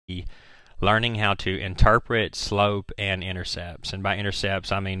learning how to interpret slope and intercepts. And by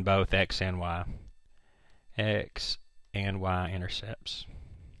intercepts, I mean both x and y. X and y intercepts.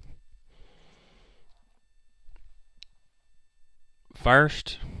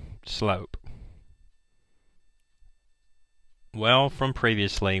 First, slope. Well, from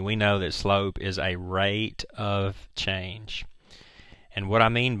previously, we know that slope is a rate of change. And what I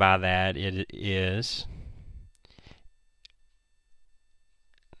mean by that is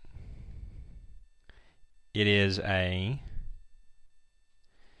it is a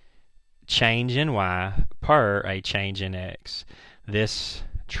change in y per a change in x. This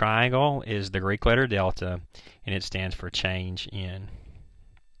triangle is the Greek letter delta, and it stands for change in.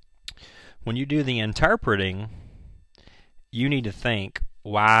 When you do the interpreting, you need to think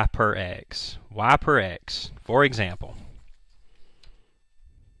y per x. Y per x. For example,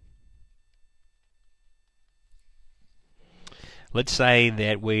 let's say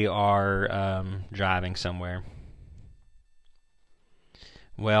that we are driving somewhere.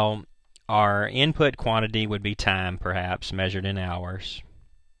 Well, our input quantity would be time, perhaps, measured in hours.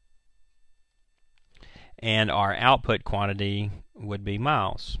 And our output quantity would be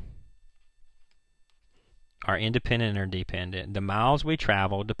miles. Are independent or dependent? The miles we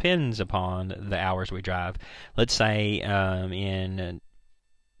travel depends upon the hours we drive. Let's say in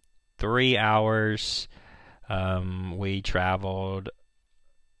 3 hours we traveled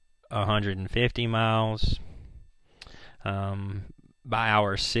 150 miles. By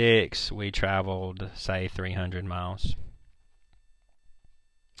hour 6 we traveled, say, 300 miles.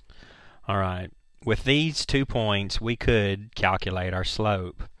 Alright, with these 2 points we could calculate our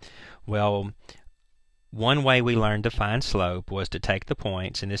slope. Well, one way we learned to find slope was to take the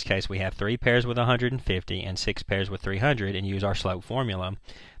points. In this case, we have 3 pairs with 150 and 6 pairs with 300, and use our slope formula.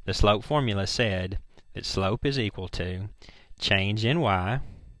 The slope formula said that slope is equal to change in y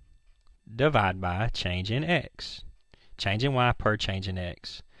divided by change in x. Change in y per change in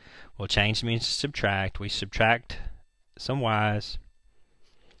x. Well, change means to subtract. We subtract some y's.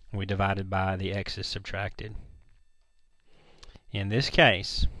 We divide it by the x's subtracted. In this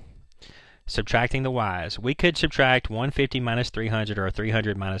case, subtracting the y's, we could subtract 150 minus 300 or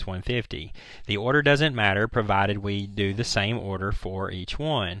 300 minus 150. The order doesn't matter provided we do the same order for each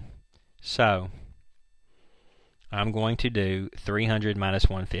one. So, I'm going to do 300 minus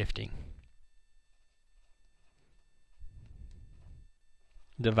 150.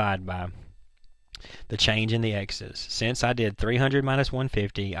 Divide by the change in the x's. Since I did 300 minus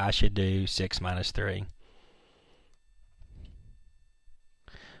 150, I should do 6 minus 3.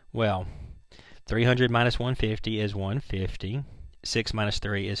 Well, 300 minus 150 is 150. 6 minus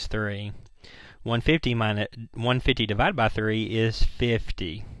 3 is 3. 150 divided by 3 is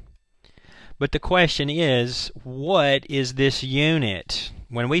 50. But the question is, what is this unit?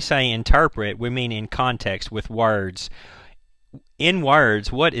 When we say interpret, we mean in context with words. In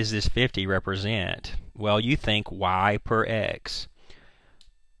words, what does this 50 represent? Well, you think y per x.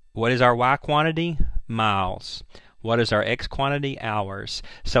 What is our y quantity? Miles. What is our x quantity? Hours.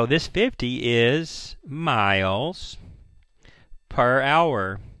 So this 50 is miles per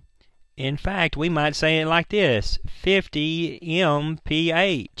hour. In fact, we might say it like this: 50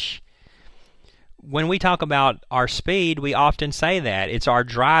 mph. When we talk about our speed, we often say that. It's our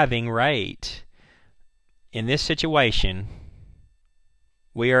driving rate. In this situation,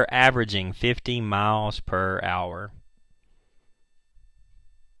 we are averaging 50 miles per hour.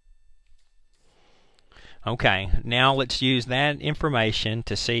 Okay, now let's use that information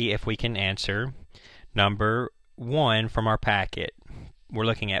to see if we can answer number 1 from our packet. We're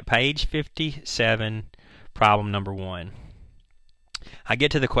looking at page 57, problem number 1. I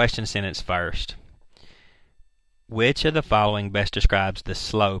get to the question sentence first. Which of the following best describes the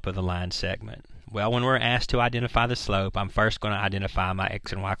slope of the line segment? Well, when we're asked to identify the slope, I'm first going to identify my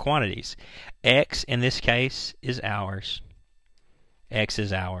x and y quantities. X, in this case, is hours. X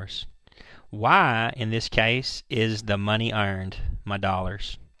is hours. Y, in this case, is the money earned, my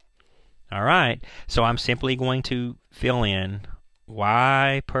dollars. Alright, so I'm simply going to fill in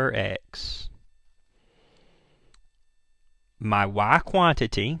y per x. My y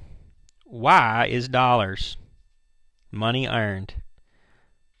quantity, y is dollars, money earned,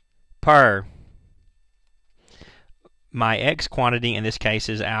 per. My x quantity in this case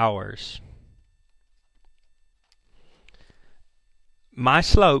is hours. My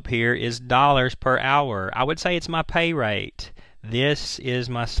slope here is dollars per hour. I would say it's my pay rate. This is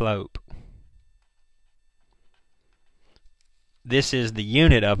my slope. This is the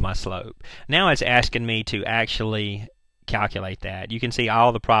unit of my slope. Now it's asking me to actually calculate that. You can see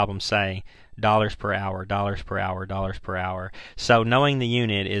all the problems say dollars per hour, dollars per hour, dollars per hour. So knowing the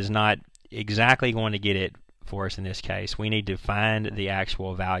unit is not exactly going to get it for us in this case. We need to find the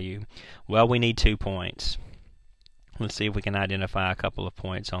actual value. Well, we need 2 points. Let's see if we can identify a couple of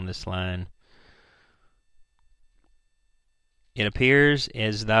points on this line. It appears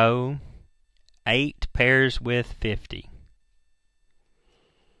as though 8 pairs with 50.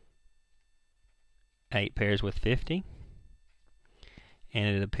 8 pairs with 50.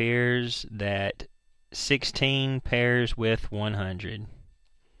 And it appears that 16 pairs with 100.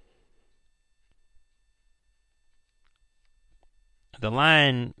 The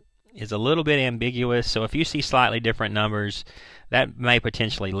line is a little bit ambiguous, so if you see slightly different numbers, that may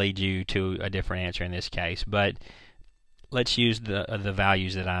potentially lead you to a different answer in this case. But let's use the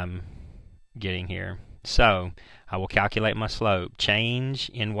values that I'm getting here. So I will calculate my slope. Change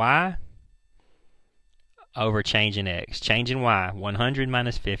in y over change in x. Change in y, 100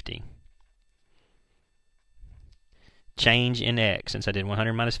 minus 50. Change in x. Since I did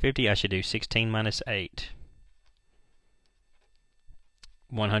 100 minus 50, I should do 16 minus 8.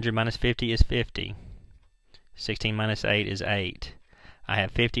 100 minus 50 is 50. 16 minus 8 is 8. I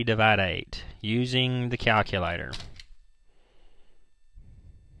have 50 divide 8. Using the calculator.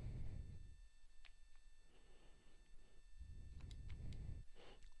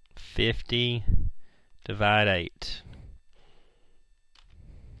 $50 divide 8.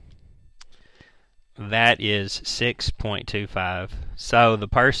 That is 6.25. So the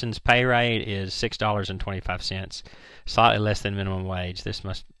person's pay rate is $6.25, slightly less than minimum wage. This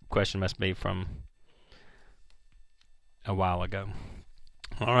question must be from a while ago.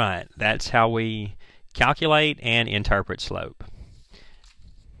 All right, that's how we calculate and interpret slope.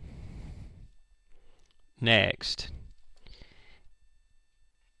 Next,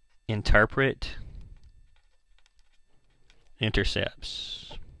 interpret intercepts.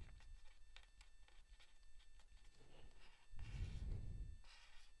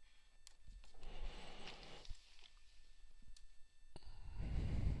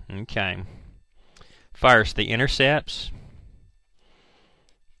 Okay. First, the intercepts.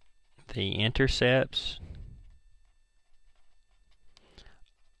 The intercepts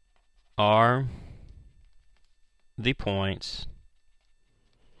are the points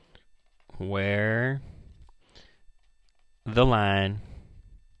where the line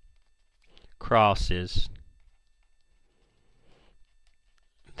crosses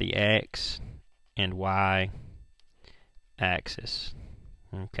the x and y axis.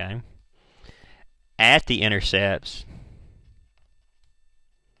 Okay. At the intercepts,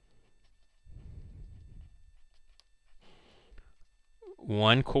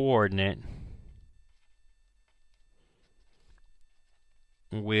 one coordinate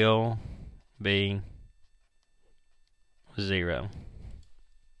will be 0.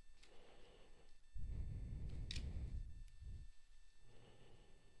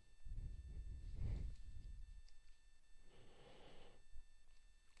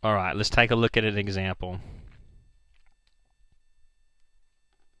 All right, let's take a look at an example.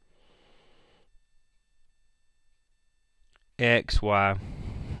 X, Y.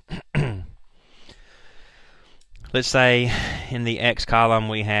 Let's say in the X column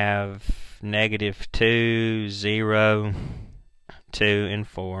we have -2, 0, 2, and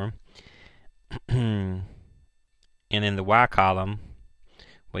 4. And in the Y column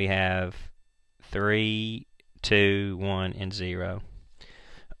we have 3, 2, 1, and 0.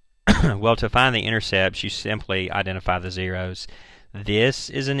 Well, to find the intercepts, you simply identify the zeros. This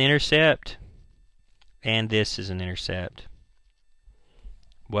is an intercept, and this is an intercept.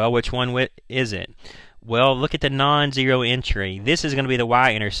 Well, which one is it? Well, look at the non-zero entry. This is going to be the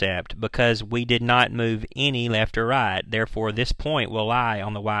y-intercept because we did not move any left or right. Therefore, this point will lie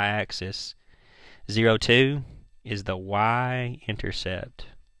on the y-axis. 0, 2 is the y-intercept.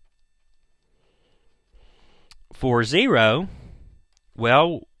 For 0,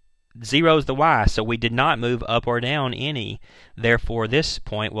 well, 0 is the y, so we did not move up or down any. Therefore, this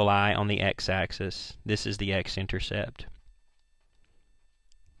point will lie on the x-axis. This is the x-intercept.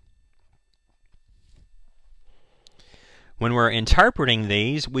 When we're interpreting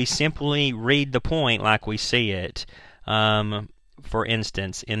these, we simply read the point like we see it. For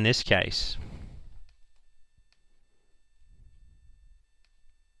instance, in this case,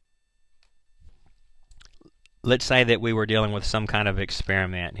 let's say that we were dealing with some kind of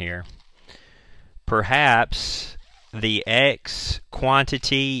experiment here. Perhaps the x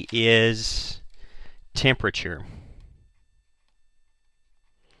quantity is temperature,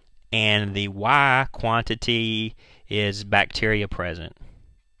 and the y quantity is bacteria present.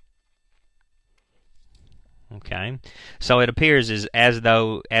 Okay, so it appears as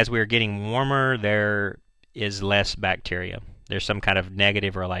though as we're getting warmer, there is less bacteria. There's some kind of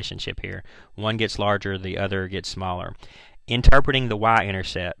negative relationship here. One gets larger, the other gets smaller. Interpreting the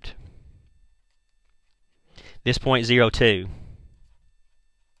y-intercept. This point 0.2.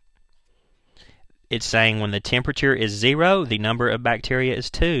 It's saying when the temperature is 0, the number of bacteria is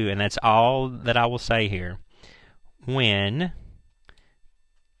 2, and that's all that I will say here. When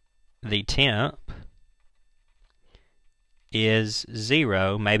the temp is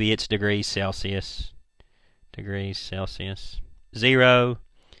 0, maybe it's degrees Celsius. 0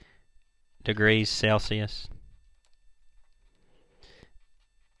 degrees Celsius.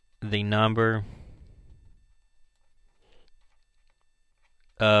 The number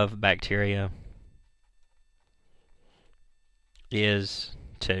of bacteria is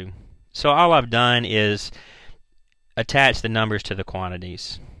 2. So all I've done is attach the numbers to the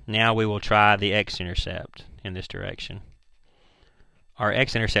quantities. Now we will try the x-intercept in this direction. Our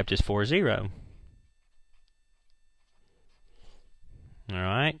x-intercept is 4, 0.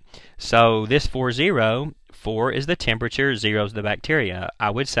 Alright, so this 4, 0, 4 is the temperature, 0 is the bacteria. I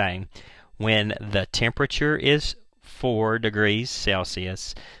would say when the temperature is 4 degrees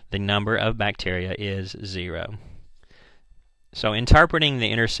Celsius, the number of bacteria is 0. So interpreting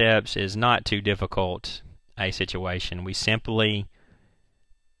the intercepts is not too difficult a situation. We simply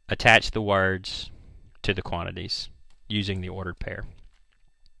attach the words to the quantities using the ordered pair.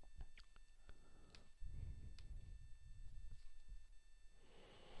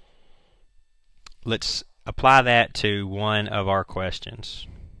 Let's apply that to one of our questions.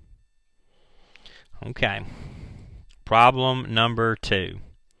 Okay. Problem number 2.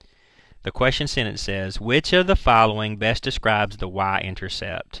 The question sentence says, which of the following best describes the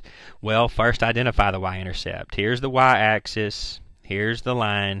y-intercept? Well, first identify the y-intercept. Here's the y-axis. Here's the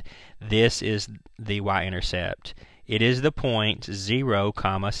line. This is the y-intercept. It is the point 0,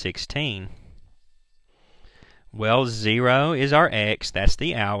 16. Well, 0 is our x. That's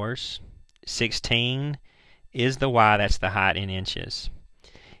the hours. 16 is the y. That's the height in inches.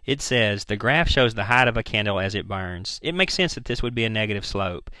 It says the graph shows the height of a candle as it burns. It makes sense that this would be a negative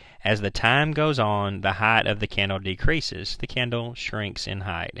slope. As the time goes on, the height of the candle decreases. The candle shrinks in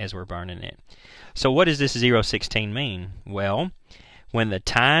height as we're burning it. So what does this 0.16 mean? Well, when the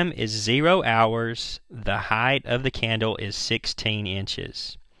time is 0 hours, the height of the candle is 16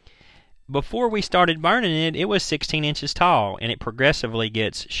 inches. Before we started burning it, it was 16 inches tall, and it progressively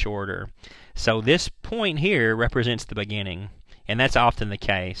gets shorter. So this point here represents the beginning. And that's often the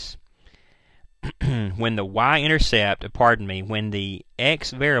case. When the y-intercept, when the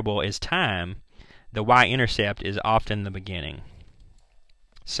x variable is time, the y-intercept is often the beginning.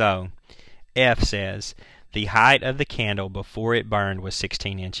 So, F says, the height of the candle before it burned was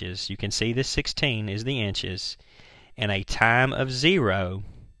 16 inches. You can see this 16 is the inches, and a time of 0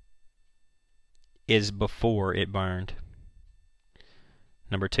 is before it burned.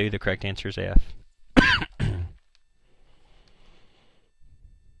 Number 2, the correct answer is F.